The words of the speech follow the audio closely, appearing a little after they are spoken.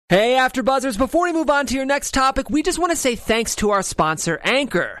Hey, AfterBuzzers, before we move on to your next topic, we just want to say thanks to our sponsor,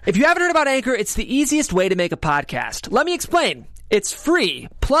 Anchor. If you haven't heard about Anchor, it's the easiest way to make a podcast. Let me explain. It's free.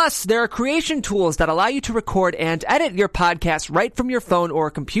 Plus, there are creation tools that allow you to record and edit your podcast right from your phone or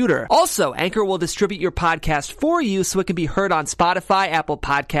computer. Also, Anchor will distribute your podcast for you so it can be heard on Spotify, Apple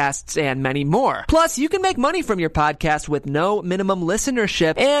Podcasts, and many more. Plus, you can make money from your podcast with no minimum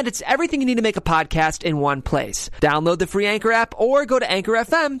listenership, and it's everything you need to make a podcast in one place. Download the free Anchor app or go to Anchor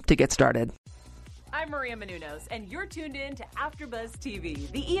FM to get started. I'm Maria Menounos, and you're tuned in to AfterBuzz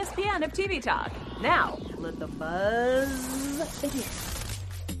TV, the ESPN of TV talk. Now, let the buzz begin.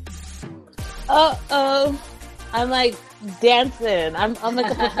 Uh-oh. I'm like dancing. I'm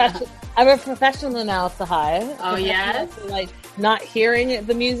like a professional. I'm a professional now, Sahai. Oh, yes? Like not hearing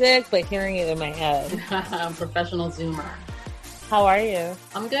the music, but hearing it in my head. I'm a professional Zoomer. How are you?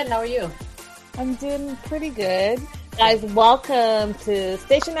 I'm good. How are you? I'm doing pretty good. Guys, welcome to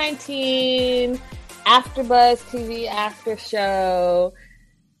Station 19, AfterBuzz TV After Show,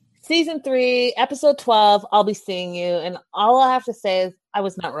 Season 3, Episode 12, I'll Be Seeing You. And all I have to say is I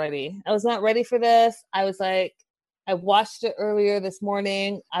was not ready. I was not ready for this. I was like, I watched it earlier this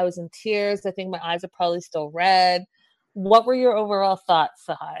morning. I was in tears. I think my eyes are probably still red. What were your overall thoughts,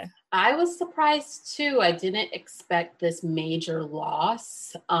 Sahai? I was surprised too. I didn't expect this major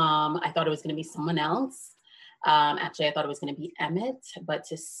loss. I thought it was going to be someone else. Actually, I thought it was going to be Emmett, but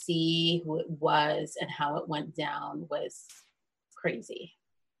to see who it was and how it went down was crazy.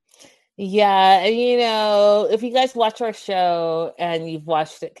 Yeah, and if you guys watch our show and you've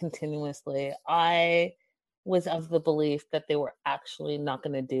watched it continuously, I was of the belief that they were actually not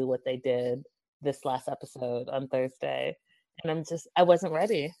going to do what they did this last episode on Thursday. And I wasn't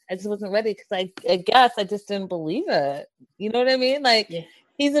ready. I just wasn't ready because I guess I just didn't believe it. You know what I mean? Like, yeah.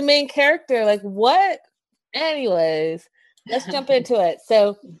 He's the main character. Like, what? Anyways, let's jump into it.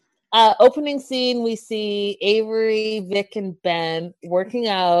 So, opening scene, we see Avery, Vic, and Ben working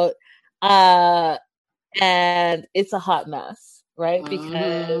out, and it's a hot mess, right?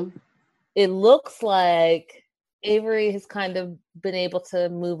 Because it looks like Avery has kind of been able to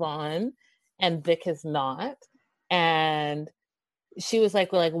move on, and Vic has not. And she was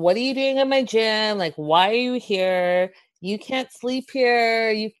like, what are you doing in my gym? Like, why are you here? You can't sleep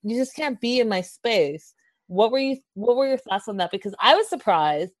here. You just can't be in my space. What were your thoughts on that? Because I was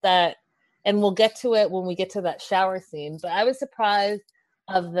surprised that, and we'll get to it when we get to that shower scene, but I was surprised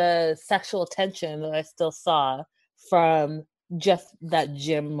of the sexual tension that I still saw from just that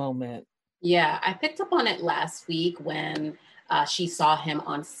gym moment. Yeah, I picked up on it last week when she saw him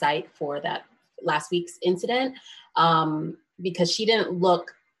on site for that last week's incident, because she didn't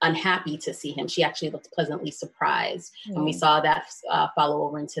look unhappy to see him. She actually looked pleasantly surprised. And we saw that follow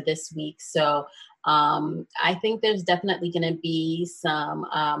over into this week. So I think there's definitely going to be some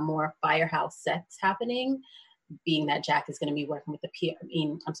more Firehouse sets happening, being that Jack is going to be working with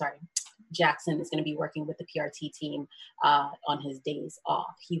Jackson is going to be working with the PRT team on his days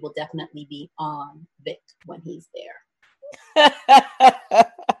off. He will definitely be on Vic when he's there.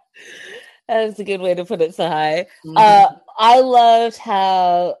 That's a good way to put it, Sahai. I loved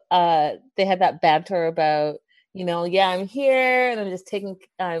how they had that banter about, I'm here and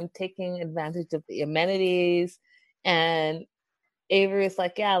I'm taking advantage of the amenities. And Avery's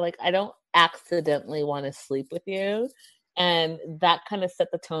like, I don't accidentally want to sleep with you. And that kind of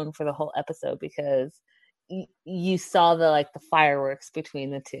set the tone for the whole episode because you saw the fireworks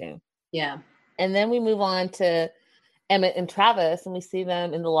between the two. Yeah. And then we move on to Emmett and Travis, and we see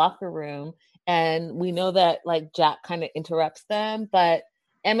them in the locker room, and we know that Jack kind of interrupts them, but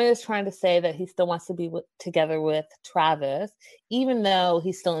Emmett is trying to say that he still wants to be together with Travis, even though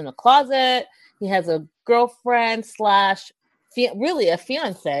he's still in the closet. He has a girlfriend / really a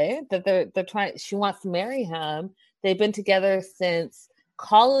fiance that they're trying. She wants to marry him. They've been together since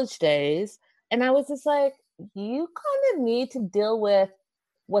college days, and I was just like, you kind of need to deal with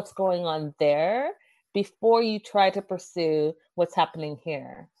what's going on there before you try to pursue what's happening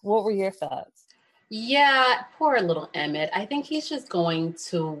here. What were your thoughts? Yeah, poor little Emmett. I think he's just going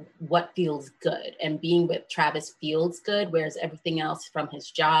to what feels good, and being with Travis feels good, whereas everything else from his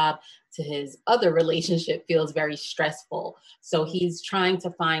job to his other relationship feels very stressful. So he's trying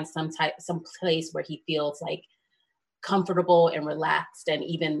to find some place where he feels comfortable and relaxed and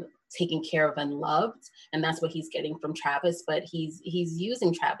even taken care of and loved. And that's what he's getting from Travis, but he's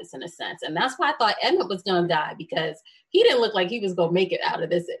using Travis in a sense. And that's why I thought Emmett was going to die, because he didn't look like he was going to make it out of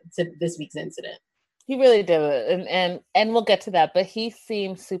this week's incident. He really did. And we'll get to that, but he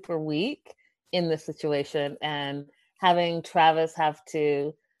seemed super weak in this situation, and having Travis have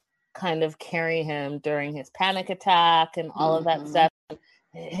to kind of carry him during his panic attack and all of that stuff.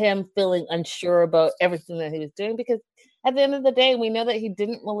 him feeling unsure about everything that he was doing, because at the end of the day, we know that he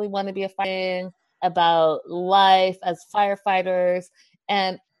didn't really want to be a fighting about life as firefighters.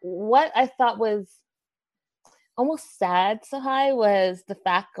 And what I thought was almost sad, Sahai, was the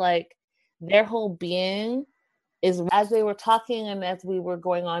fact like their whole being is, as they were talking and as we were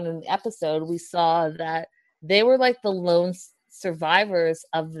going on in the episode, we saw that they were like the lone survivors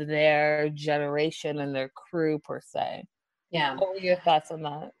of their generation and their crew per se. Yeah. What were your thoughts on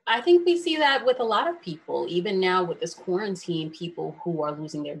that? I think we see that with a lot of people, even now with this quarantine, people who are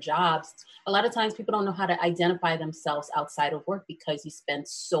losing their jobs. A lot of times people don't know how to identify themselves outside of work because you spend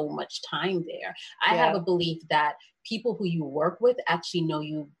so much time there. I have a belief that people who you work with actually know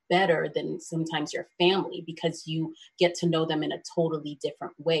you better than sometimes your family, because you get to know them in a totally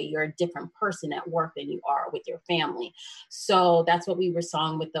different way. You're a different person at work than you are with your family. So that's what we were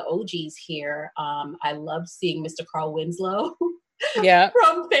seeing with the OGs here. I love seeing Mr. Carl Winslow.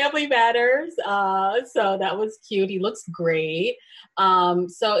 From Family Matters. So that was cute. He looks great.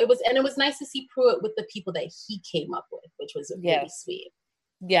 So it was nice to see Pruitt with the people that he came up with, which was really sweet.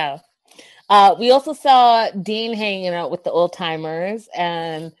 Yeah. We also saw Dean hanging out with the old timers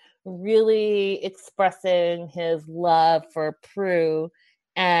and really expressing his love for Prue,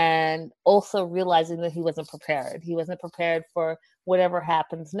 and also realizing that he wasn't prepared. He wasn't prepared for whatever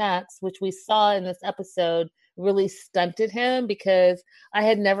happens next, which we saw in this episode really stunted him, because I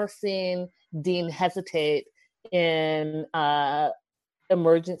had never seen Dean hesitate in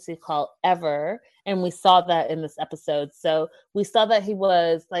emergency call ever, and we saw that in this episode. So we saw that he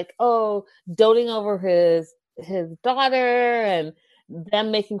was like, doting over his daughter, and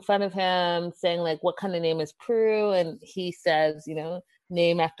them making fun of him, saying like, what kind of name is Prue? And he says,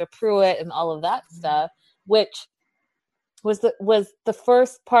 name after Pruitt and all of that stuff, which was the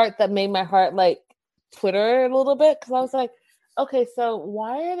first part that made my heart like Twitter a little bit, because I was like, okay, so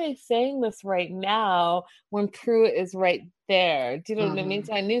why are they saying this right now when Pruitt is right there? Do you know what I mean?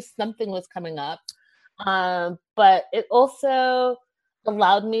 So I knew something was coming up. But it also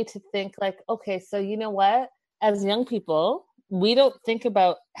allowed me to think like, okay, so you know what? As young people, we don't think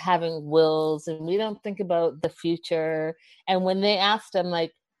about having wills, and we don't think about the future. And when they asked him,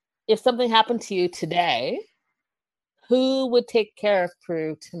 like, if something happened to you today, who would take care of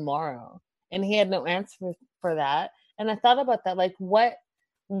Prue tomorrow? And he had no answer for that. And I thought about that, like, what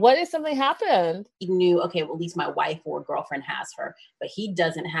if something happened? He knew, okay, well, at least my wife or girlfriend has her, but he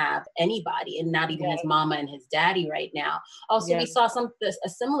doesn't have anybody, and not even his mama and his daddy right now. Also, we saw a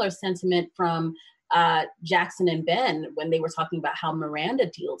similar sentiment from Jackson and Ben when they were talking about how Miranda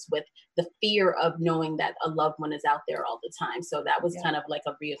deals with the fear of knowing that a loved one is out there all the time. So that was kind of like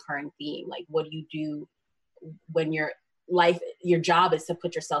a reoccurring theme. Like, what do you do when your job is to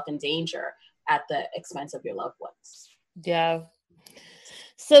put yourself in danger at the expense of your loved ones? Yeah.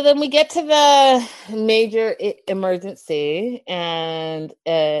 So then we get to the major emergency, and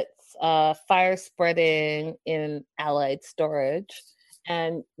it's fire spreading in Allied Storage.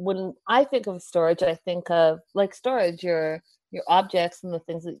 And when I think of storage, I think of like storage, your objects and the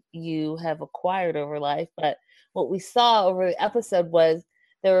things that you have acquired over life. But what we saw over the episode was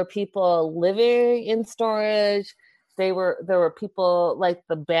there were people living in storage. There were people like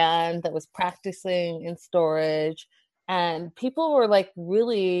the band that was practicing in storage, and people were like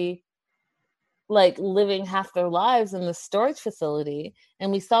really like living half their lives in the storage facility. And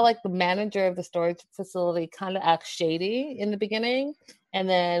we saw like the manager of the storage facility kind of act shady in the beginning. And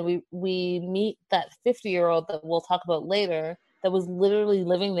then we meet that 50-year-old that we'll talk about later that was literally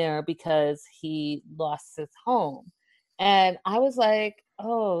living there because he lost his home. And I was like,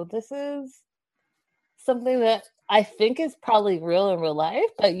 oh, this is something that I think is probably real in real life,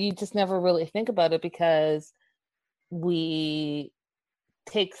 but you just never really think about it because we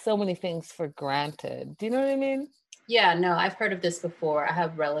take so many things for granted. Do you know what I mean? Yeah, no, I've heard of this before. I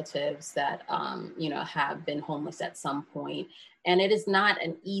have relatives that, have been homeless at some point, and it is not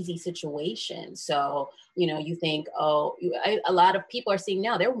an easy situation. So, you think, a lot of people are seeing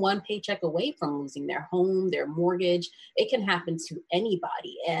now they're one paycheck away from losing their home, their mortgage. It can happen to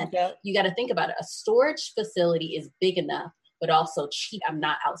anybody. And you got to think about it. A storage facility is big enough, but also cheap. I'm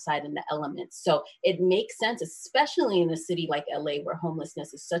not outside in the elements. So it makes sense, especially in a city like LA where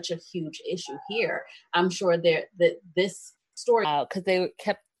homelessness is such a huge issue here. I'm sure this story. Because they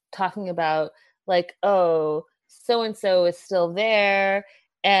kept talking about like, oh, so-and-so is still there.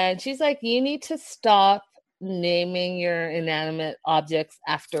 And she's like, you need to stop naming your inanimate objects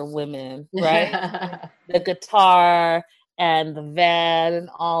after women, right? The guitar and the van and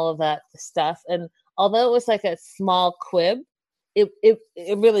all of that stuff. And although it was like a small quib, it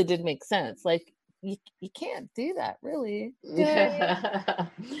really did make sense. Like, you can't do that, really. You know what I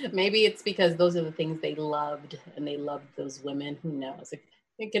mean? Maybe it's because those are the things they loved, and they loved those women. Who knows?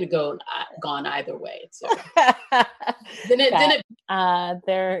 It could have gone either way. So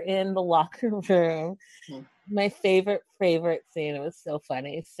they're in the locker room. My favorite scene. It was so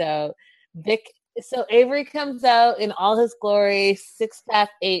funny. So Avery comes out in all his glory, 6-pack,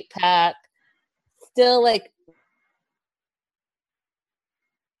 8-pack, still like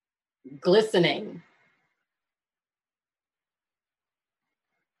glistening.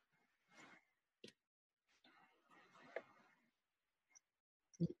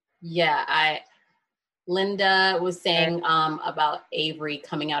 Yeah, Linda was saying about Avery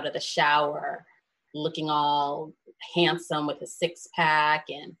coming out of the shower, looking all handsome with a 6-pack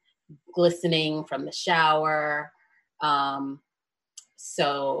and glistening from the shower.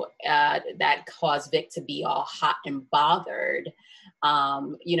 So that caused Vic to be all hot and bothered.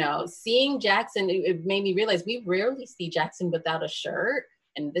 Seeing Jackson, it made me realize we rarely see Jackson without a shirt.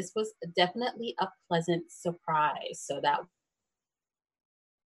 And this was definitely a pleasant surprise. So that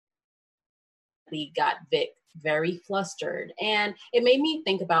got Vic very flustered, and it made me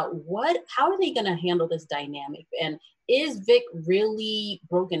think about how are they going to handle this dynamic, and is Vic really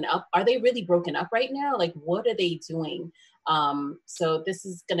broken up? Are they really broken up right now? Like, what are they doing? So this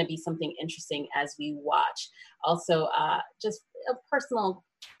is going to be something interesting as we watch. Also, just a personal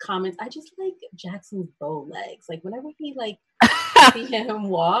comment, I just like Jackson's bow legs. Like, whenever he see him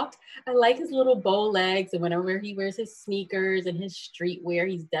walk, I like his little bow legs, and whenever he wears his sneakers and his streetwear,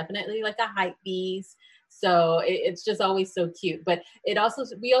 he's definitely like a hype beast. So it's just always so cute. But we also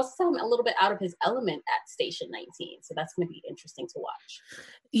saw him a little bit out of his element at Station 19. So that's going to be interesting to watch.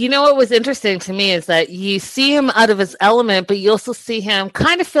 You know what was interesting to me is that you see him out of his element, but you also see him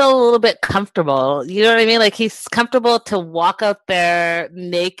kind of feel a little bit comfortable. You know what I mean? Like, he's comfortable to walk out there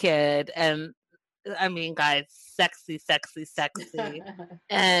naked, and I mean, guys, sexy,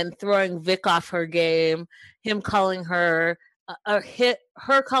 and throwing Vic off her game, him calling her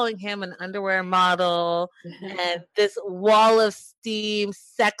her calling him an underwear model, and this wall of steam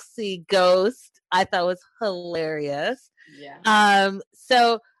sexy ghost, I thought was hilarious. Yeah.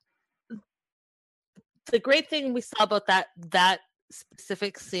 So the great thing we saw about that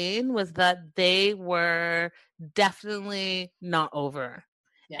specific scene was that they were definitely not over.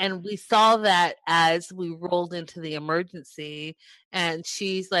 Yeah. And we saw that as we rolled into the emergency, and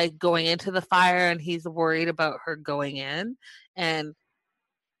she's like going into the fire and he's worried about her going in, and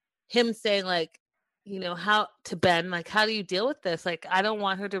him saying, like, how to Ben, like, how do you deal with this? Like, I don't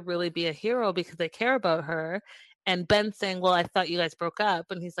want her to really be a hero because I care about her. And Ben saying, well, I thought you guys broke up.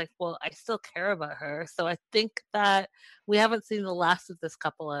 And he's like, well, I still care about her. So I think that we haven't seen the last of this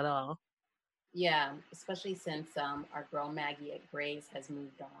couple at all. Yeah, especially since our girl Maggie at Grey's has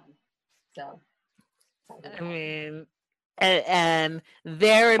moved on. So, I mean, and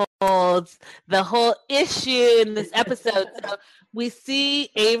there it holds the whole issue in this episode. So we see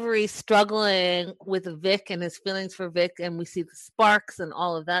Avery struggling with Vic and his feelings for Vic, and we see the sparks and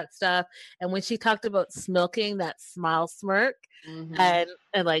all of that stuff. And when she talked about smirking, that smile smirk, and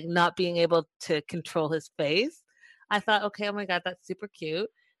like not being able to control his face, I thought, okay, oh my God, that's super cute.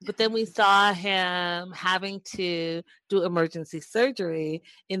 But then we saw him having to do emergency surgery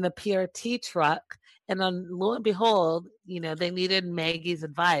in the PRT truck. And lo and behold, they needed Maggie's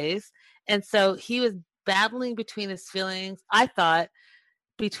advice. And so he was battling between his feelings, I thought,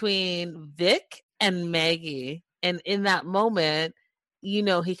 between Vic and Maggie. And in that moment,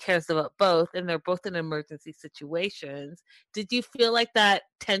 he cares about both, and they're both in emergency situations. Did you feel like that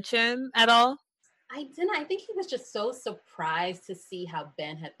tension at all? I didn't. I think he was just so surprised to see how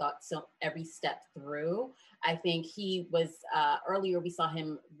Ben had thought so every step through. I think he was, earlier we saw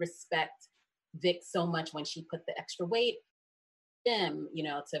him respect Vic so much when she put the extra weight him,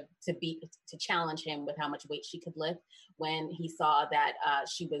 to challenge him with how much weight she could lift. When he saw that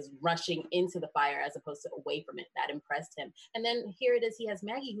she was rushing into the fire as opposed to away from it, that impressed him. And then here it is, he has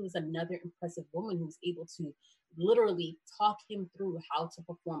Maggie, who's another impressive woman who's able to literally talk him through how to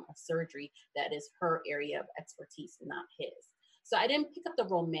perform a surgery that is her area of expertise, not his. So I didn't pick up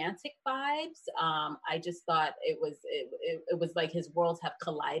the romantic vibes. I just thought it was like his worlds have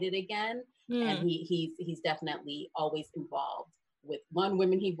collided again, and he's definitely always involved with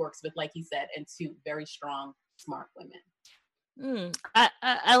women he works with, like you said, and two very strong, smart women.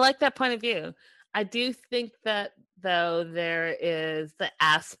 I like that point of view. I do think that, though, there is the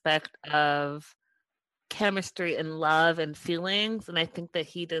aspect of chemistry and love and feelings, and I think that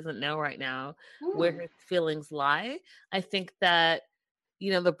he doesn't know right now where his feelings lie. I think that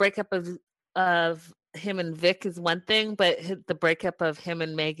the breakup of him and Vic is one thing, but the breakup of him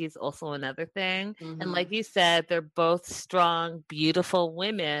and Maggie is also another thing. Mm-hmm. And like you said, they're both strong, beautiful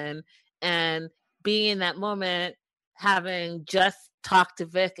women. And being in that moment, having just talked to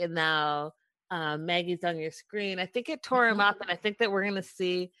Vic and now Maggie's on your screen, I think it tore him up. And I think that we're going to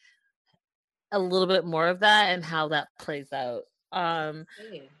see a little bit more of that and how that plays out.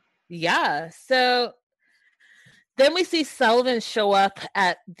 Yeah. So then we see Sullivan show up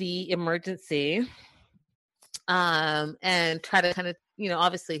at the emergency and try to kind of,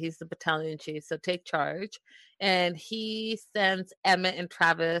 obviously he's the battalion chief, so take charge. And he sends Emmett and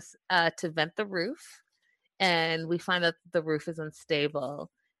Travis to vent the roof. And we find out that the roof is unstable.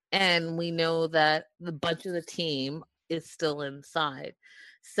 And we know that the bunch of the team is still inside.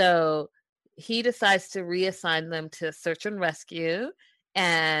 So he decides to reassign them to search and rescue.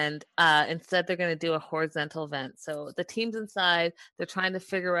 And instead they're going to do a horizontal vent. So the team's inside, they're trying to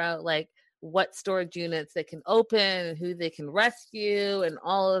figure out like what storage units they can open and who they can rescue and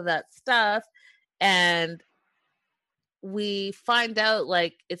all of that stuff. And we find out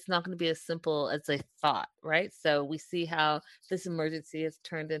like it's not going to be as simple as they thought, right? So we see how this emergency has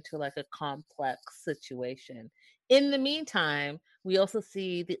turned into like a complex situation. In the meantime, we also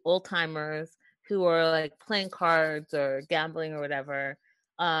see the old timers who are like playing cards or gambling or whatever,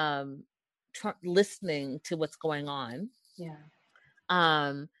 listening to what's going on. Yeah.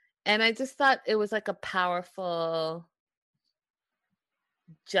 And I just thought it was like a powerful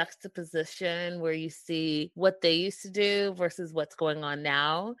juxtaposition where you see what they used to do versus what's going on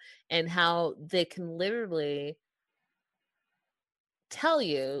now and how they can literally tell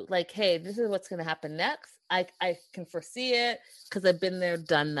you like, hey, this is what's going to happen next. I can foresee it because I've been there,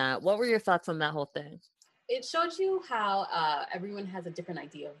 done that. What were your thoughts on that whole thing? It showed you how everyone has a different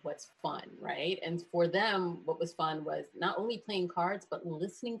idea of what's fun, right? And for them, what was fun was not only playing cards, but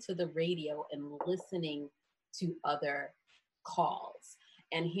listening to the radio and listening to other calls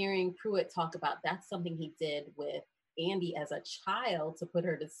and hearing Pruitt talk about that's something he did with Andy as a child to put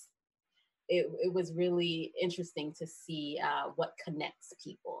her to. It was really interesting to see what connects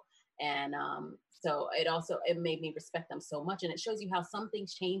people. And so it made me respect them so much. And it shows you how some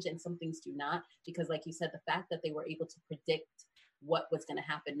things change and some things do not, because like you said, the fact that they were able to predict what was going to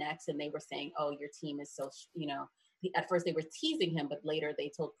happen next. And they were saying, oh, your team is so, at first they were teasing him, but later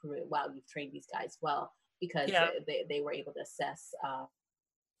they told Pruitt, wow, you've trained these guys well, because they were able to assess.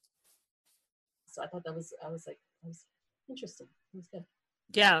 So I thought that was interesting. It was good.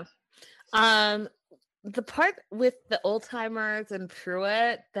 Yeah. The part with the old timers and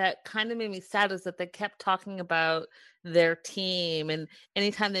Pruitt that kind of made me sad is that they kept talking about their team, and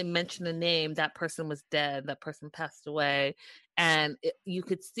anytime they mentioned a name, that person was dead, that person passed away, and you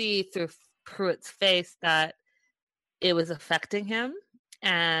could see through Pruitt's face that it was affecting him,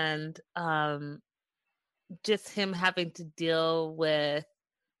 and just him having to deal with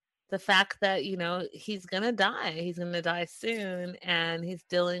the fact that, he's going to die. He's going to die soon, and he's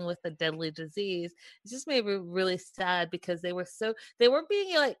dealing with a deadly disease. It just made me really sad because they were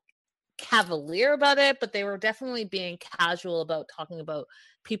being like cavalier about it, but they were definitely being casual about talking about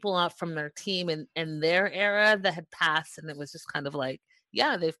people out from their team and their era that had passed. And it was just kind of like,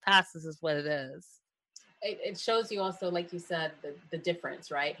 yeah, they've passed. This is what it is. It shows you also, like you said, the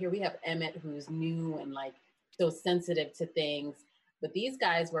difference, right? Here we have Emmett, who's new and like so sensitive to things. But these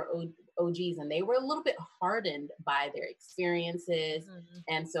guys were OGs, and they were a little bit hardened by their experiences. Mm-hmm.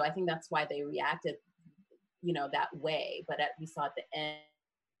 And so I think that's why they reacted, that way. But we saw at the end,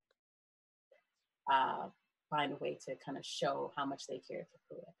 find a way to kind of show how much they cared for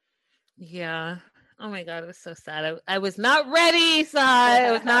Pruitt. Yeah. Oh my God, it was so sad. I was not ready, Sai.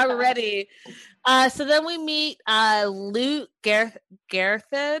 I was not ready. So then we meet Luke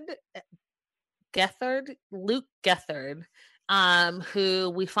Gethard, who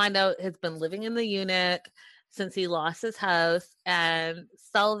we find out has been living in the unit since he lost his house. And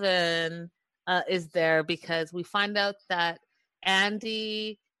Sullivan is there because we find out that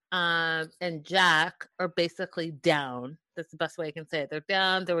Andy and Jack are basically down. That's the best way I can say it. They're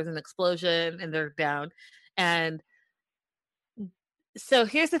down. There was an explosion and they're down. And so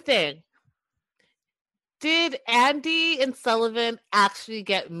here's the thing. Did Andy and Sullivan actually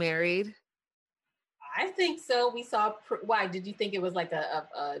get married? I think so. We saw, why, did you think it was like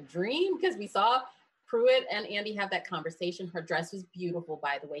a dream? Because we saw Pruitt and Andy have that conversation. Her dress was beautiful,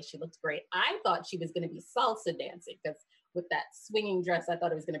 by the way. She looked great. I thought she was going to be salsa dancing, because with that swinging dress, I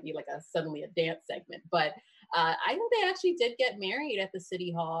thought it was going to be like suddenly a dance segment. But I think they actually did get married at the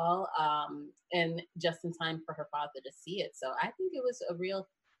city hall, and just in time for her father to see it. So I think it was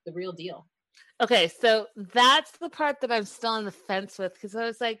the real deal. Okay, so that's the part that I'm still on the fence with, because I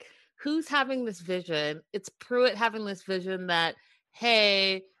was like, who's having this vision? It's Pruitt having this vision that,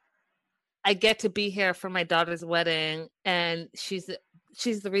 hey, I get to be here for my daughter's wedding, and she's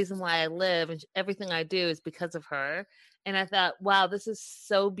the reason why I live, and everything I do is because of her. And I thought, wow, this is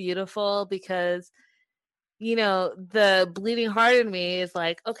so beautiful, because the bleeding heart in me is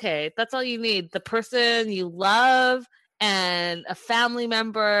like, okay, that's all you need. The person you love and a family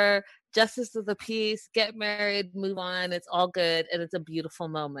member, justice of the peace, get married, move on. It's all good. And it's a beautiful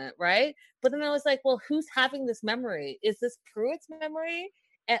moment, right? But then I was like, well, who's having this memory? Is this Pruitt's memory?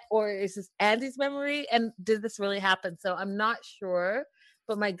 Or is this Andy's memory? And did this really happen? So I'm not sure,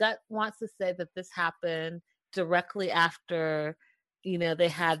 but my gut wants to say that this happened directly after they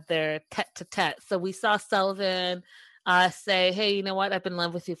had their tete-a-tete. So we saw Sullivan say, hey, you know what? I've been in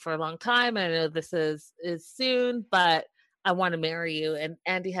love with you for a long time. And I know this is soon, but I want to marry you. And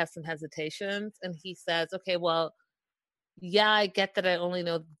Andy has some hesitations. And he says, okay, well, yeah, I get that I only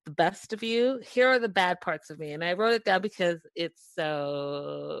know the best of you. Here are the bad parts of me. And I wrote it down because it's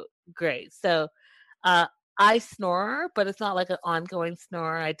so great. So I snore, but it's not like an ongoing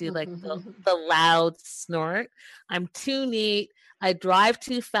snore. I do like the loud snort. I'm too neat. I drive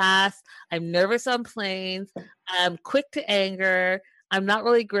too fast. I'm nervous on planes. I'm quick to anger. I'm not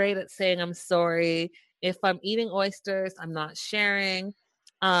really great at saying I'm sorry. If I'm eating oysters, I'm not sharing.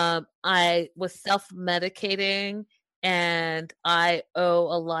 I was self-medicating, and I owe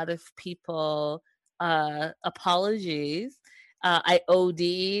a lot of people apologies. I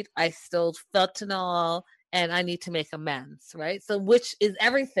OD'd. I stole fentanyl. And I need to make amends, right? So, which is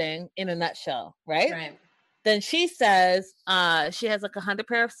everything in a nutshell, right? Right. Then she says she has like 100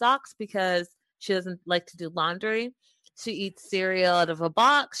 pair of socks because she doesn't like to do laundry. She eats cereal out of a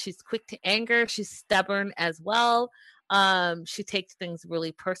box. She's quick to anger. She's stubborn as well. She takes things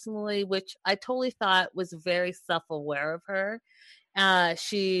really personally, which I totally thought was very self-aware of her.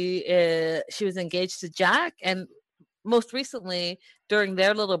 She was engaged to Jack, and most recently during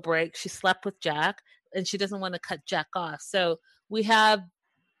their little break, she slept with Jack, and she doesn't want to cut Jack off. So we have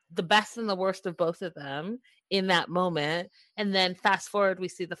the best and the worst of both of them in that moment. And then fast forward, we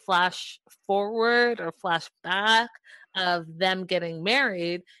see the flash forward or flashback of them getting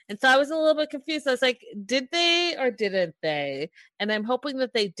married. And so I was a little bit confused. I was like, did they or didn't they? And I'm hoping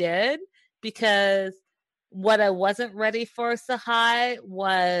that they did, because what I wasn't ready for, Sahai,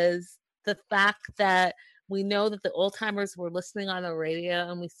 was the fact that we know that the old timers were listening on the radio,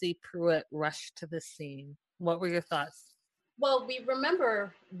 and we see Pruitt rush to the scene. What were your thoughts? Well, we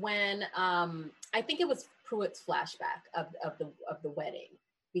remember when I think it was Pruitt's flashback of the wedding,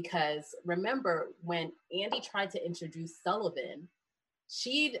 because remember when Andy tried to introduce Sullivan,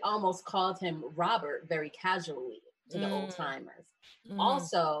 she'd almost called him Robert very casually to the old timers.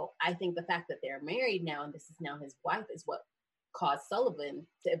 Also, I think the fact that they're married now and this is now his wife is what caused Sullivan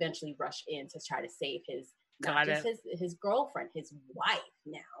to eventually rush in to try to save his girlfriend, his wife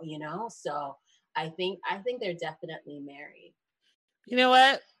now, So I think they're definitely married. You know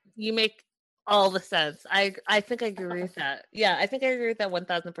what? You make all the sense. I think I agree with that. Yeah, I think I agree with that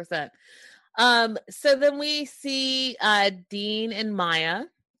 1000%. So then we see Dean and Maya,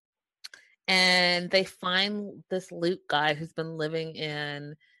 and they find this Luke guy who's been living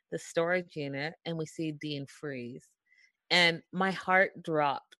in the storage unit, and we see Dean freeze. And my heart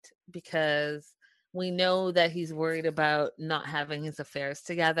dropped, because we know that he's worried about not having his affairs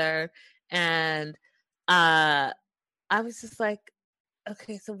together. And I was just like,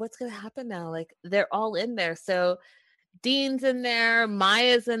 okay, so what's going to happen now? Like, they're all in there. So Dean's in there,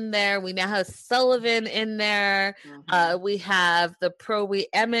 Maya's in there. We now have Sullivan in there. We have the pro-we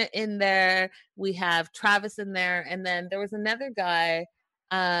Emmett in there. We have Travis in there. And then there was another guy,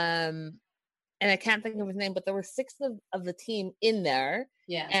 and I can't think of his name, but there were 6 of the team in there.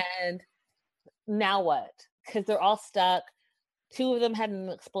 Yeah. And now what? Because they're all stuck. 2 of them had an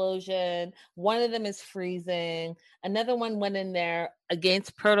explosion. 1 of them is freezing. Another one went in there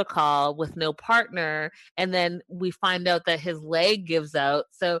against protocol with no partner. And then we find out that his leg gives out.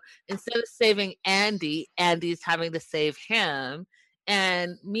 So instead of saving Andy, Andy's having to save him.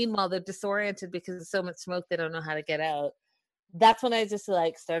 And meanwhile, they're disoriented because there's so much smoke, they don't know how to get out. That's when I just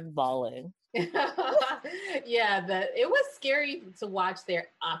started bawling. Yeah, it was scary to watch their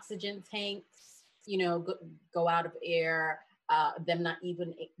oxygen tanks, go out of air. Them not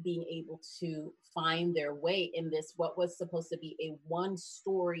even being able to find their way in this, what was supposed to be a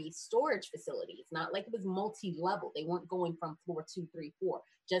 1-story storage facility. It's not like it was multi-level. They weren't going from floor 2, 3, 4,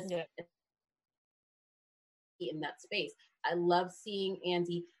 just in that space. I love seeing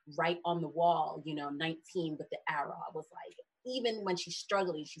Andy right on the wall, 19 with the arrow. I was like, even when she's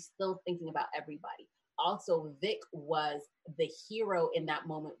struggling, she's still thinking about everybody. also Vic was the hero in that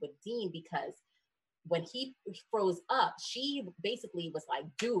moment with Dean, because when he froze up, she basically was like,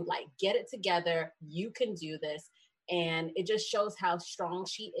 dude, like, get it together. You can do this. And it just shows how strong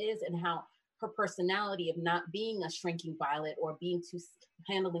she is and how her personality of not being a shrinking violet or being too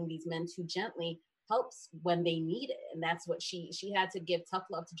handling these men too gently helps when they need it. And that's what she had to give tough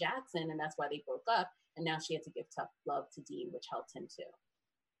love to Jackson, and that's why they broke up. And now she had to give tough love to Dean, which helped him too.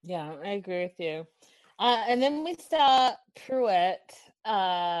 Yeah, I agree with you. And then we saw Pruitt,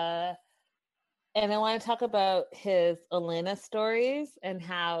 and I want to talk about his Elena stories and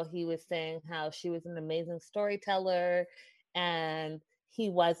how he was saying how she was an amazing storyteller and he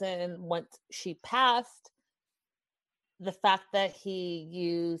wasn't. Once she passed, the fact that he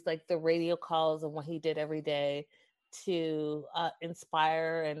used like the radio calls and what he did every day to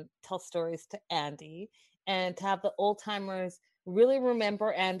inspire and tell stories to Andy, and to have the old timers really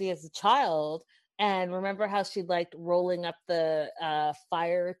remember Andy as a child and remember how she liked rolling up the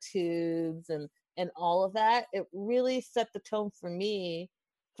fire tubes and all of that. It really set the tone for me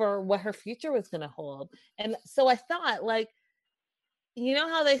for what her future was going to hold. And so I thought, like, you know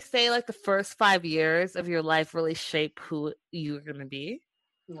how they say like the first 5 years of your life really shape who you're going to be,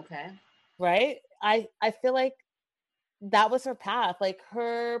 Okay. right? I feel like that was her path. Like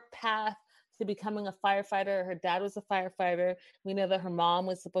her path to becoming a firefighter. Her dad was a firefighter. We know that her mom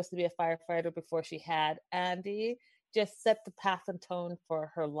was supposed to be a firefighter before she had Andy. Just set the path and tone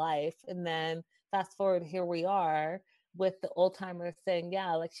for her life. And then fast forward, here we are with the old timers saying,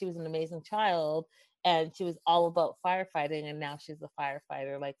 yeah, like she was an amazing child and she was all about firefighting. And now she's a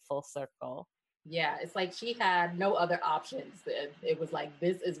firefighter, like full circle. Yeah, it's like she had no other options. It was like,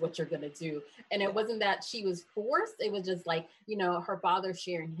 this is what you're going to do. And it wasn't that she was forced. It was just like, you know, her father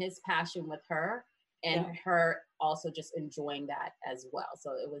sharing his passion with her and her also just enjoying that as well.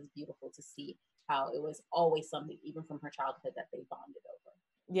 So it was beautiful to see how it was always something, even from her childhood, that they bonded over.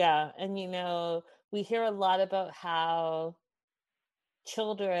 Yeah. And, you know, we hear a lot about how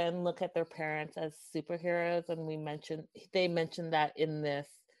children look at their parents as superheroes. And they mentioned that in this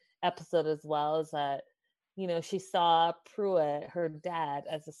episode as well, is that, you know, she saw Pruitt, her dad,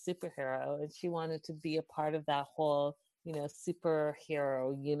 as a superhero and she wanted to be a part of that whole, you know,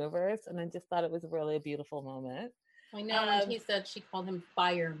 superhero universe. And I just thought it was really a beautiful moment. I know when he said she called him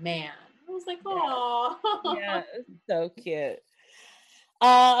Fireman, I was like, oh, yeah, it's so cute.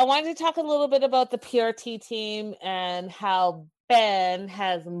 I wanted to talk a little bit about the PRT team and how Ben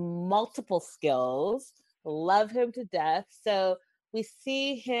has multiple skills. Love him to death. So we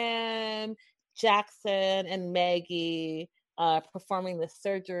see him, Jackson, and Maggie performing the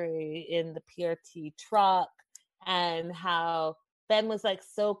surgery in the PRT truck, and how Ben was like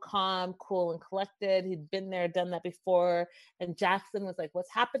so calm, cool, and collected. He'd been there, done that before. And Jackson was like,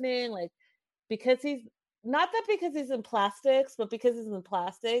 what's happening? Like, because he's because he's in plastics, but because he's in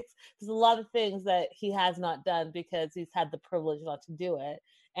plastics, there's a lot of things that he has not done because he's had the privilege not to do it.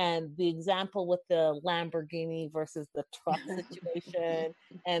 And the example with the Lamborghini versus the truck situation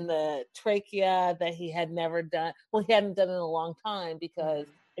and the trachea that he had never done, well, he hadn't done in a long time because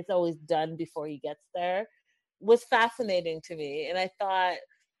it's always done before he gets there, was fascinating to me. And I thought,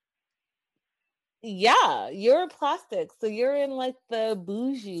 yeah, you're in plastic. So you're in like the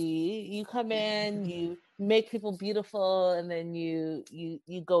bougie. You come in, you make people beautiful, and then you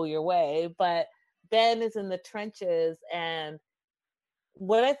go your way. But Ben is in the trenches, and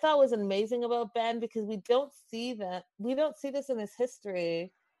what I thought was amazing about Ben, because we don't see this in his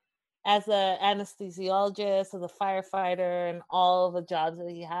history as a anesthesiologist, as a firefighter, and all the jobs that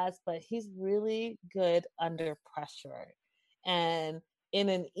he has, but he's really good under pressure. And in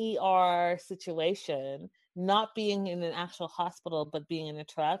an ER situation, not being in an actual hospital, but being in a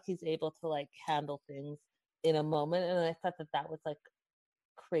truck, he's able to like handle things in a moment. And I thought that was like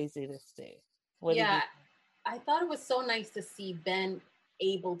crazy to see. I thought it was so nice to see Ben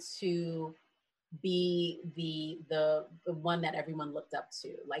able to be the one that everyone looked up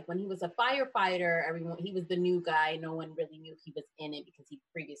to. Like when he was a firefighter, he was the new guy. No one really knew he was in it because he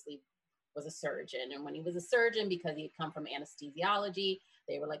previously was a surgeon. And when he was a surgeon, because he had come from anesthesiology,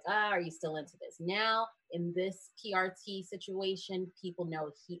 they were like, are you still into this? Now in this PRT situation, people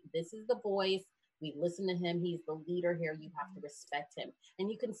know this is the voice. We listen to him. He's the leader here. You have to respect him.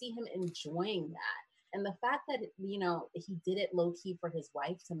 And you can see him enjoying that. And the fact that, you know, he did it low key for his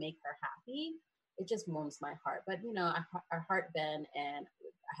wife to make her happy, it just warms my heart. But, you know, I heart Ben, and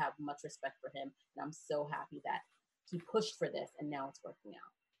I have much respect for him. And I'm so happy that he pushed for this and now it's working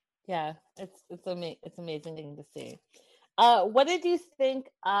out. Yeah, it's amazing thing to see. What did you think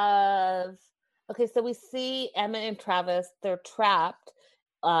of? Okay, so we see Emma and Travis. They're trapped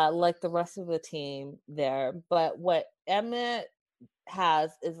like the rest of the team there. But what Emmett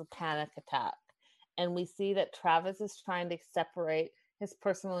has is a panic attack. And we see that Travis is trying to separate his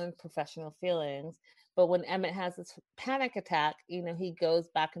personal and professional feelings. But when Emmett has this panic attack, he goes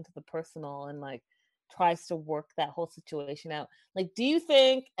back into the personal and like tries to work that whole situation out. Like, do you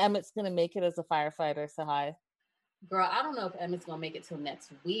think Emmett's going to make it as a firefighter, Sahai? Girl, I don't know if Emmett's going to make it till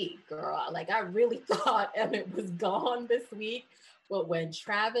next week, girl. Like, I really thought Emmett was gone this week. But when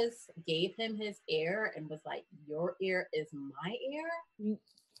Travis gave him his ear and was like, your ear is my ear,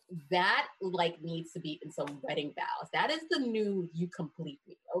 that like needs to be in some wedding vows. That is the new you complete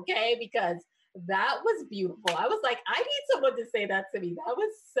me, okay? Because that was beautiful. I was like, I need someone to say that to me. That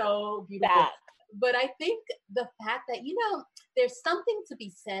was so beautiful. But I think the fact that, there's something to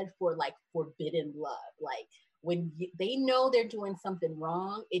be said for like forbidden love. Like when they know they're doing something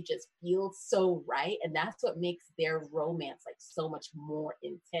wrong, it just feels so right. And that's what makes their romance like so much more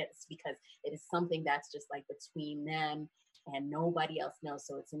intense, because it is something that's just like between them and nobody else knows.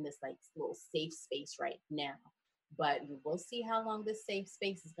 So it's in this like little safe space right now. But we'll see how long this safe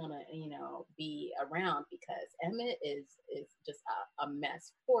space is gonna, be around, because Emmett is just a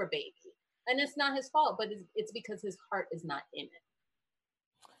mess. Poor baby. And it's not his fault, but it's because his heart is not in it.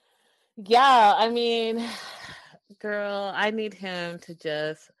 Yeah, I mean, girl, I need him to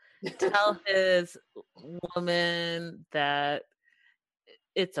just tell his woman that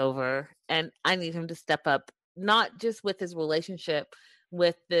it's over. And I need him to step up, not just with his relationship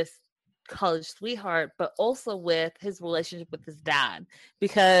with this college sweetheart, but also with his relationship with his dad,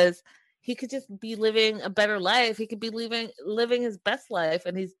 because he could just be living a better life. He could be living his best life,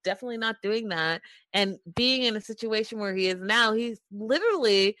 and he's definitely not doing that. And being in a situation where he is now, he's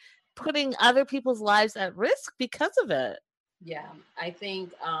literally putting other people's lives at risk because of it. Yeah, I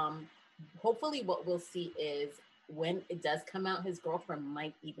think hopefully what we'll see is when it does come out, his girlfriend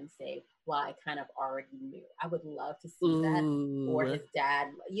might even say, well, I kind of already knew. I would love to see that. Or his dad.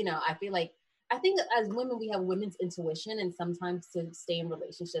 I think as women, we have women's intuition, and sometimes to stay in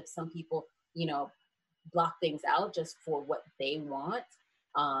relationships, some people, block things out just for what they want.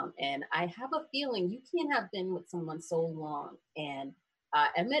 And I have a feeling you can't have been with someone so long. And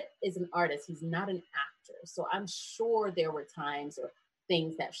Emmett is an artist. He's not an actor. So I'm sure there were times or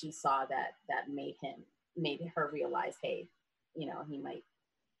things that she saw that made her realize, hey, he might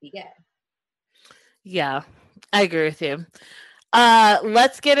be gay. Yeah, I agree with you.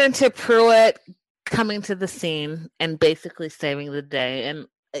 Let's get into Pruitt coming to the scene and basically saving the day. And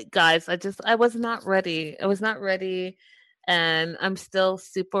guys, I was not ready. And I'm still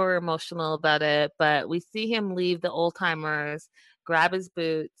super emotional about it. But we see him leave the old timers, grab his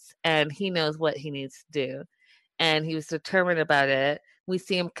boots, and he knows what he needs to do. And he was determined about it. We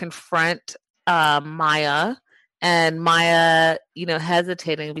see him confront Maya, and Maya,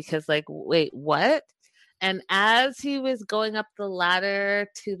 hesitating because like, wait, what? And as he was going up the ladder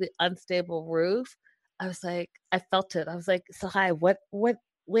to the unstable roof, I was like, I felt it. I was like, Sahai,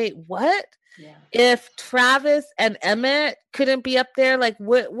 wait, what? Yeah. If Travis and Emmett couldn't be up there, like,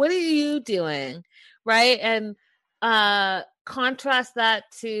 what are you doing? Right? And contrast that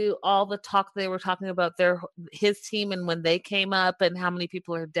to all the talk they were talking about his team and when they came up and how many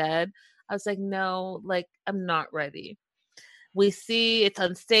people are dead. I was like, no, like, I'm not ready. We see it's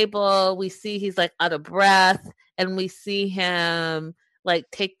unstable. We see he's like out of breath, and we see him like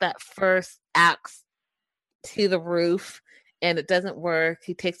take that first axe to the roof, and it doesn't work.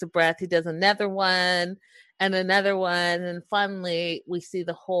 He takes a breath. He does another one and another one. And finally we see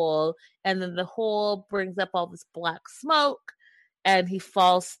the hole, and then the hole brings up all this black smoke, and he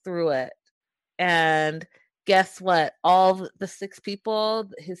falls through it. And guess what? All the 6 people,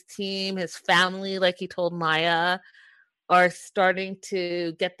 his team, his family, like he told Maya, are starting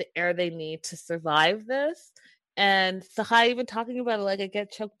to get the air they need to survive this. And Sahai even talking about it, like, I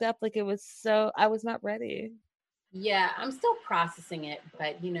get choked up. Like, I was not ready. Yeah, I'm still processing it,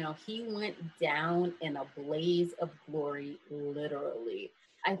 but he went down in a blaze of glory, literally.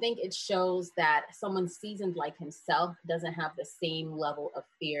 I think it shows that someone seasoned like himself doesn't have the same level of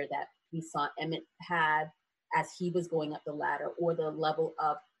fear that we saw Emmett had as he was going up the ladder, or the level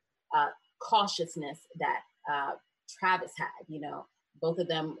of cautiousness that Travis had. Both of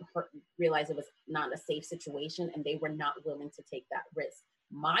them realized it was not a safe situation, and they were not willing to take that risk.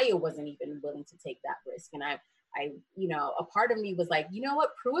 Maya wasn't even willing to take that risk. And I a part of me was like, you know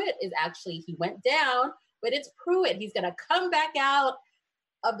what? Pruitt is actually, he went down, but it's Pruitt. He's going to come back out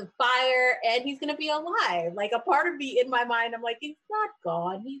of the fire and he's going to be alive. Like, a part of me in my mind, I'm like, he's not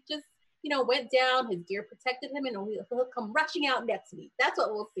gone. He just, went down, his gear protected him, and he'll come rushing out next week. That's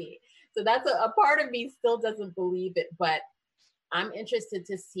what we'll see. So that's a part of me still doesn't believe it, but I'm interested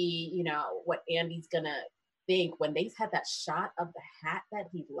to see, you know, what Andy's gonna think when they had that shot of the hat that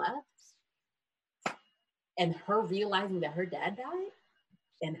he left and her realizing that her dad died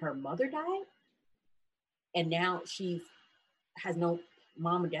and her mother died and now she's has no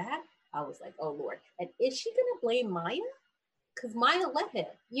mom or dad. I was like, oh Lord. And is she gonna blame Maya? Because Maya let him.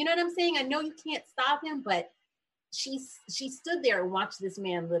 You know what I'm saying? I know you can't stop him, but she stood there and watched this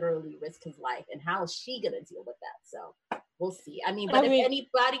man literally risk his life. And how is she gonna deal with that? So we'll see. I mean, if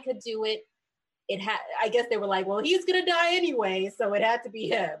anybody could do it, I guess they were like, well, he's gonna die anyway, so it had to be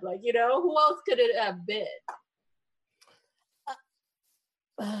him. Like, you know, who else could it have been?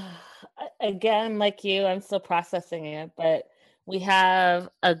 Again, like you, I'm still processing it, but we have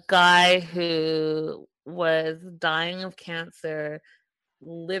a guy who was dying of cancer,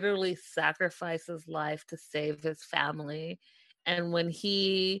 literally sacrificed his life to save his family. And when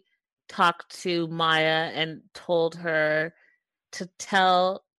he talked to Maya and told her to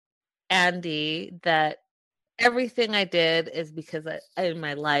tell Andy that everything I did is because in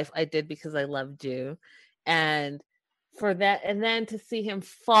my life, I did because I loved you. And for that, and then to see him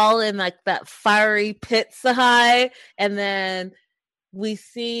fall in like that fiery pit, Sahai, and then we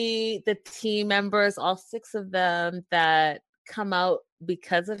see the team members, all 6 of them, that come out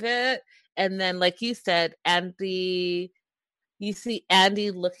because of it. And then, like you said, Andy, you see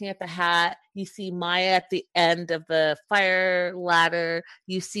Andy looking at the hat. You see Maya at the end of the fire ladder.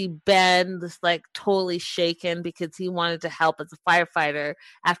 You see Ben just like totally shaken because he wanted to help as a firefighter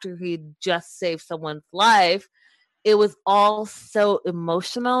after he just saved someone's life. It was all so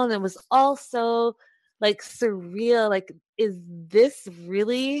emotional and it was all so like surreal. Like, is this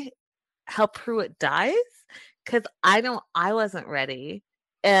really how Pruitt dies? Because I wasn't ready.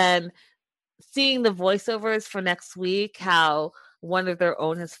 And seeing the voiceovers for next week, how one of their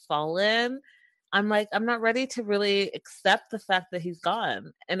own has fallen, I'm like, I'm not ready to really accept the fact that he's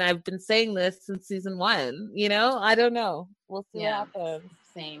gone. And I've been saying this since season 1, you know? I don't know. We'll see what happens.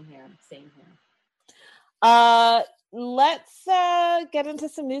 Same here. Let's get into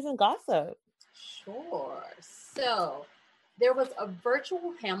some news and gossip. Sure. So there was a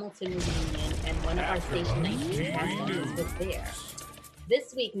virtual Hamilton reunion and one of our Station 19 cast members was there.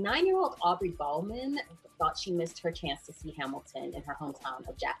 This week, 9-year-old Aubrey Bowman thought she missed her chance to see Hamilton in her hometown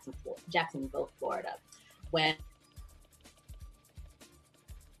of Jacksonville, Florida, when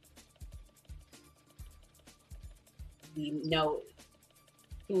we know.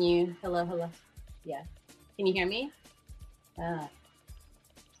 Hello? Yeah. Can you hear me?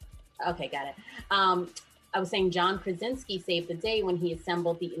 Okay, got it. I was saying John Krasinski saved the day when he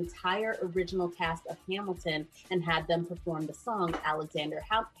assembled the entire original cast of Hamilton and had them perform the song Alexander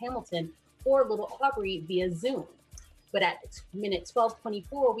Hamilton for little Aubrey via Zoom. But at minute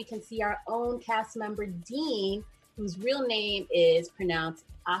 12:24, we can see our own cast member Dean, whose real name is pronounced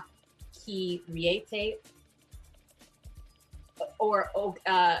Akiriete, or Oak,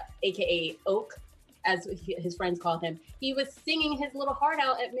 aka Oak, as his friends call him. He was singing his little heart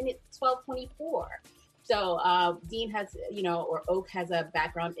out at minute 12:24. So Dean has, or Oak has a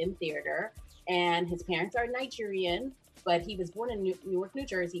background in theater, and his parents are Nigerian, but he was born in Newark, New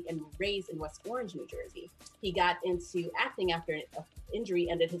Jersey, and raised in West Orange, New Jersey. He got into acting after an injury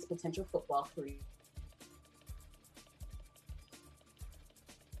ended his potential football career.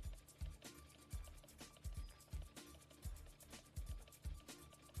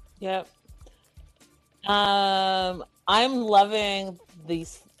 Yep. I'm loving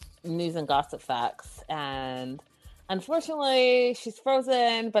these news and gossip facts, and unfortunately she's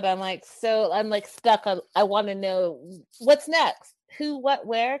frozen, but I'm stuck on, I want to know what's next, who, what,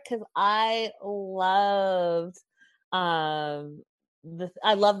 where, because I loved I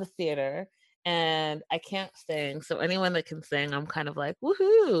love the theater and I can't sing, so anyone that can sing, I'm kind of like,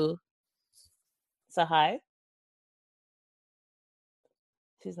 woohoo. So hi.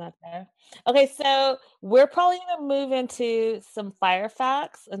 She's not there. Okay, so we're probably going to move into some fire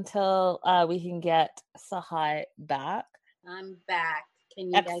facts until we can get Sahai back. I'm back.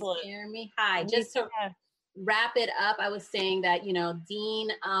 Can you guys hear me? Hi. Just to wrap it up, I was saying that, Dean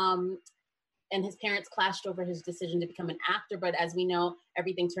and his parents clashed over his decision to become an actor, but as we know,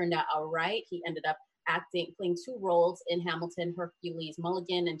 everything turned out all right. He ended up playing 2 roles in Hamilton, Hercules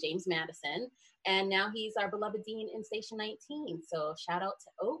Mulligan and James Madison. And now he's our beloved Dean in Station 19. So shout out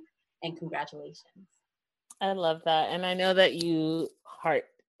to Oak and congratulations. I love that. And I know that you heart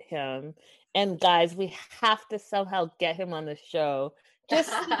him. And guys, we have to somehow get him on the show.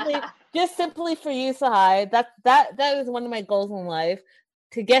 Just simply for you, Sahai. That is one of my goals in life.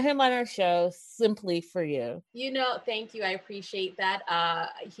 to get him on our show simply for you. Thank you. I appreciate that.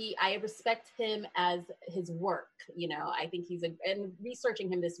 I respect him as his work. I think and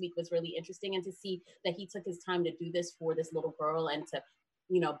researching him this week was really interesting, and to see that he took his time to do this for this little girl and to,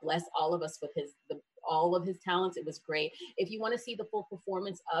 bless all of us with all of his talents. It was great. If you want to see the full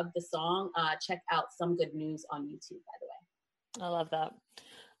performance of the song, check out Some Good News on YouTube, by the way. I love that.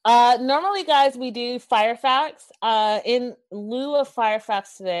 Normally, guys, we do Fire Facts. In lieu of Fire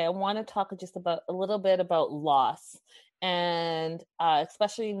Facts today, I want to talk just a little bit about loss. And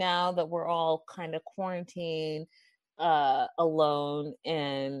especially now that we're all kind of quarantined, alone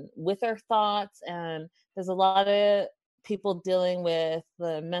and with our thoughts. And there's a lot of people dealing with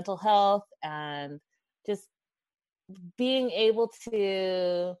the mental health and just being able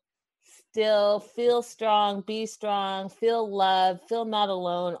to still feel strong, be strong, feel loved, feel not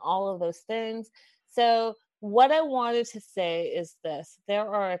alone, all of those things. So what I wanted to say is this: there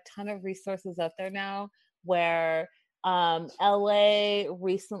are a ton of resources out there now where LA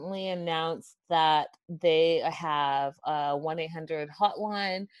recently announced that they have a 1-800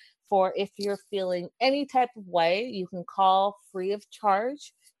 hotline for if you're feeling any type of way. You can call free of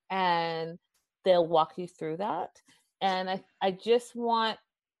charge and they'll walk you through that. And I just want,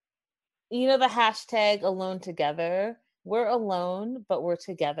 the hashtag alone together. We're alone, but we're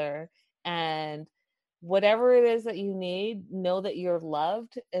together. And whatever it is that you need, know that you're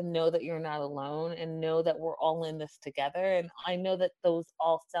loved and know that you're not alone and know that we're all in this together. And I know that those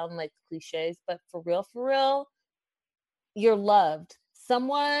all sound like cliches, but for real, you're loved.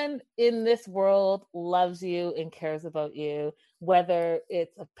 Someone in this world loves you and cares about you, whether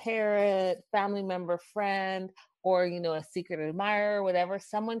it's a parent, family member, friend, or, a secret admirer, whatever.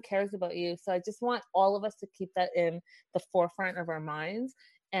 Someone cares about you. So I just want all of us to keep that in the forefront of our minds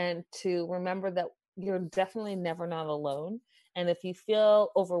and to remember that you're definitely never not alone. And if you feel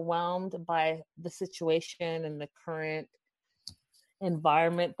overwhelmed by the situation and the current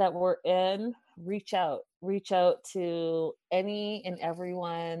environment that we're in, reach out to any and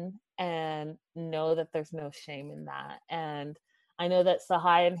everyone and know that there's no shame in that. And I know that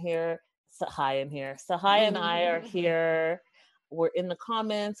Sahai and I are here. We're in the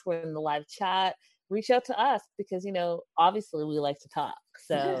comments, we're in the live chat. Reach out to us because, obviously we like to talk.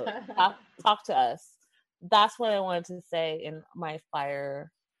 So talk to us. That's what I wanted to say in my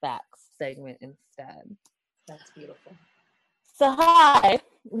Fire Facts segment instead. That's beautiful. Sahai,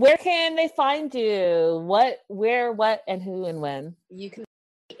 where can they find you? What, where, what, and who and when? You can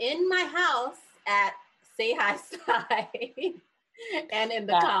be in my house at Say Hi Sai and in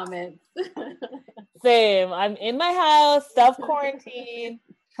the comments. Same. I'm in my house, self-quarantine,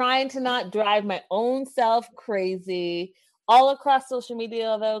 trying to not drive my own self crazy. All across social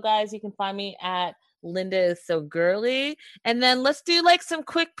media, though, guys, you can find me at Linda is So Girly. And then let's do some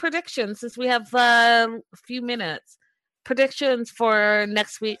quick predictions since we have a few minutes. Predictions for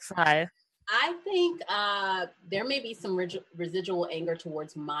next week's High. I think there may be some residual anger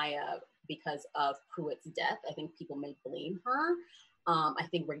towards Maya because of Pruitt's death. I think people may blame her. I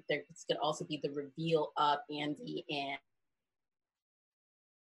think there's going to also be the reveal of Andy and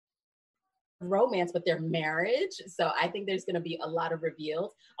romance with their marriage. So I think there's going to be a lot of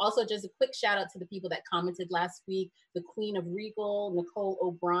reveals. Also, just a quick shout out to the people that commented last week. The Queen of Regal, Nicole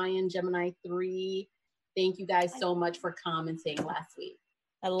O'Brien, Gemini 3. Thank you guys so much for commenting last week.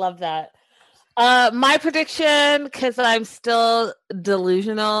 I love that. My prediction, because I'm still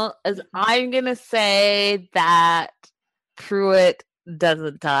delusional, is I'm going to say that Pruitt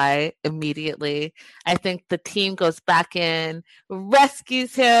doesn't die immediately. I think the team goes back in,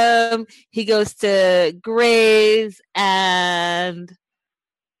 rescues him. He goes to Grey's and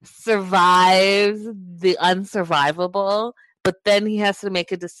survives the unsurvivable. But then he has to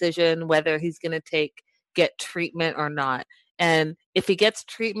make a decision whether he's going to get treatment or not. And if he gets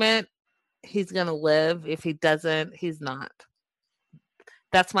treatment, he's going to live. If he doesn't, he's not.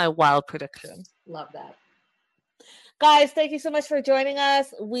 That's my wild prediction. Love that. Guys, thank you so much for joining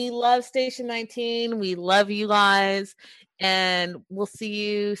us. We love Station 19. We love you guys. And we'll see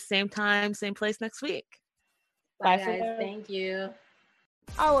you same time, same place next week. Bye guys. Thank you.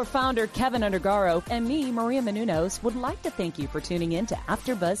 Our founder, Kevin Undergaro, and me, Maria Menounos, would like to thank you for tuning in to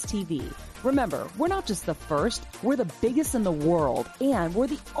AfterBuzz TV. Remember, we're not just the first, we're the biggest in the world, and we're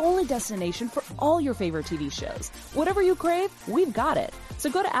the only destination for all your favorite TV shows. Whatever you crave, we've got it. So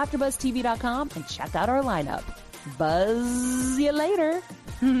go to AfterBuzzTV.com and check out our lineup. Buzz you later.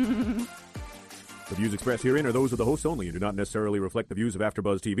 The views expressed herein are those of the hosts only and do not necessarily reflect the views of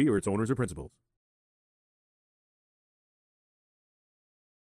AfterBuzz TV or its owners or principals.